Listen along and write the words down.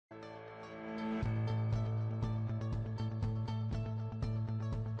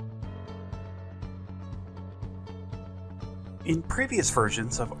In previous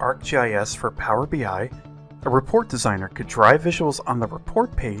versions of ArcGIS for Power BI, a report designer could drive visuals on the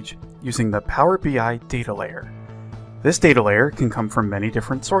report page using the Power BI data layer. This data layer can come from many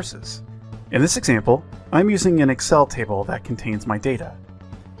different sources. In this example, I'm using an Excel table that contains my data.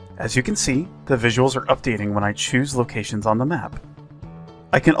 As you can see, the visuals are updating when I choose locations on the map.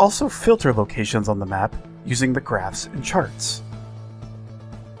 I can also filter locations on the map using the graphs and charts.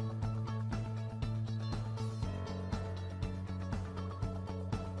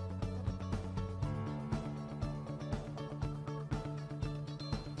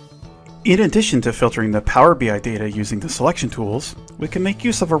 In addition to filtering the Power BI data using the selection tools, we can make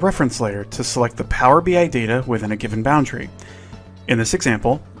use of a reference layer to select the Power BI data within a given boundary. In this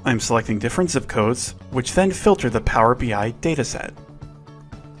example, I'm selecting different zip codes, which then filter the Power BI dataset.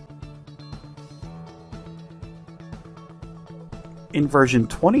 In version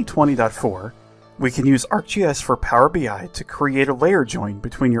 2020.4, we can use ArcGIS for Power BI to create a layer join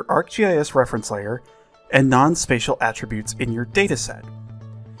between your ArcGIS reference layer and non-spatial attributes in your dataset.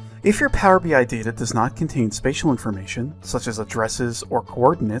 If your Power BI data does not contain spatial information, such as addresses or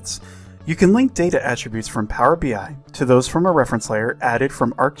coordinates, you can link data attributes from Power BI to those from a reference layer added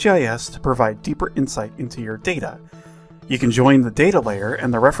from ArcGIS to provide deeper insight into your data. You can join the data layer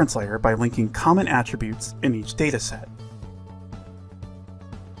and the reference layer by linking common attributes in each dataset.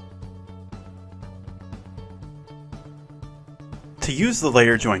 To use the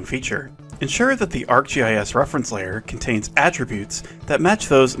layer join feature, ensure that the ArcGIS reference layer contains attributes that match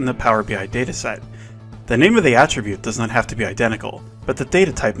those in the Power BI dataset. The name of the attribute does not have to be identical, but the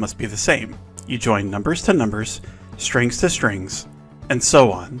data type must be the same. You join numbers to numbers, strings to strings, and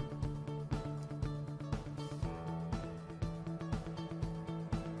so on.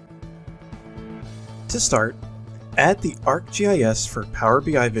 To start, add the ArcGIS for Power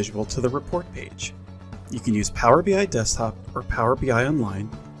BI visual to the report page. You can use Power BI Desktop or Power BI Online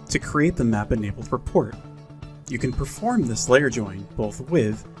to create the map-enabled report. You can perform this layer join both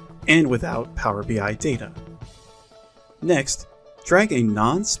with and without Power BI data. Next, drag a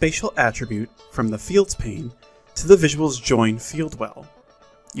non-spatial attribute from the Fields pane to the visual's Join field well.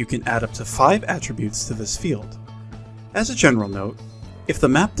 You can add up to 5 attributes to this field. As a general note, if the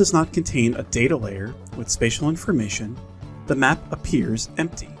map does not contain a data layer with spatial information, the map appears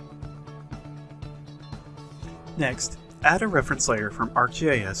empty. Next, add a reference layer from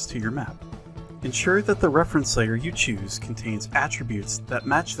ArcGIS to your map. Ensure that the reference layer you choose contains attributes that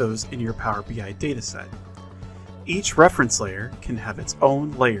match those in your Power BI dataset. Each reference layer can have its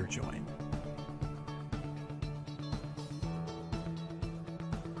own layer join.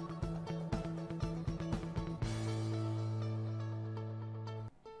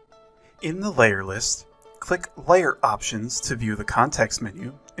 In the layer list, click Layer Options to view the context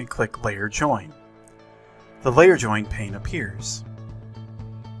menu and click Layer Join. The Layer Join pane appears.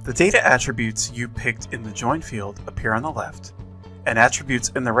 The data attributes you picked in the Join field appear on the left, and attributes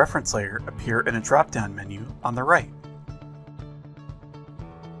in the reference layer appear in a drop-down menu on the right.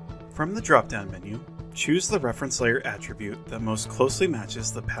 From the drop-down menu, choose the reference layer attribute that most closely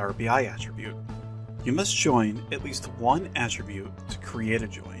matches the Power BI attribute. You must join at least one attribute to create a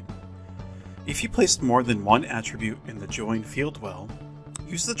join. If you placed more than one attribute in the Join field well,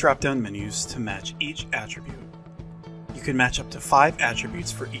 use the drop-down menus to match each attribute. You can match up to 5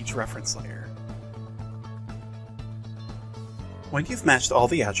 attributes for each reference layer. When you've matched all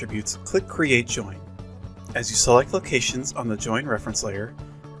the attributes, click Create Join. As you select locations on the Join reference layer,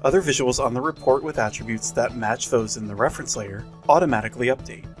 other visuals on the report with attributes that match those in the reference layer automatically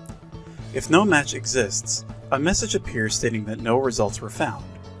update. If no match exists, a message appears stating that no results were found.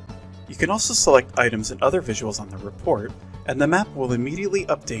 You can also select items and other visuals on the report, and the map will immediately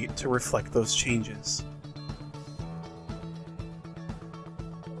update to reflect those changes.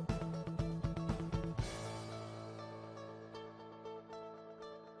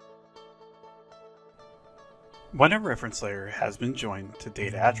 When a reference layer has been joined to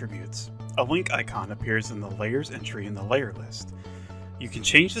data attributes, a link icon appears in the Layers entry in the layer list. You can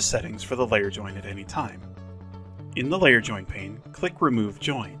change the settings for the layer join at any time. In the Layer Join pane, click Remove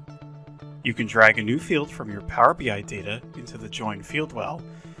Join. You can drag a new field from your Power BI data into the Join field well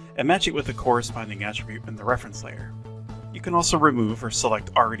and match it with the corresponding attribute in the reference layer. You can also remove or select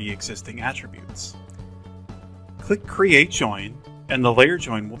already existing attributes. Click Create Join, and the layer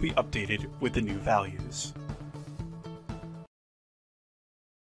join will be updated with the new values.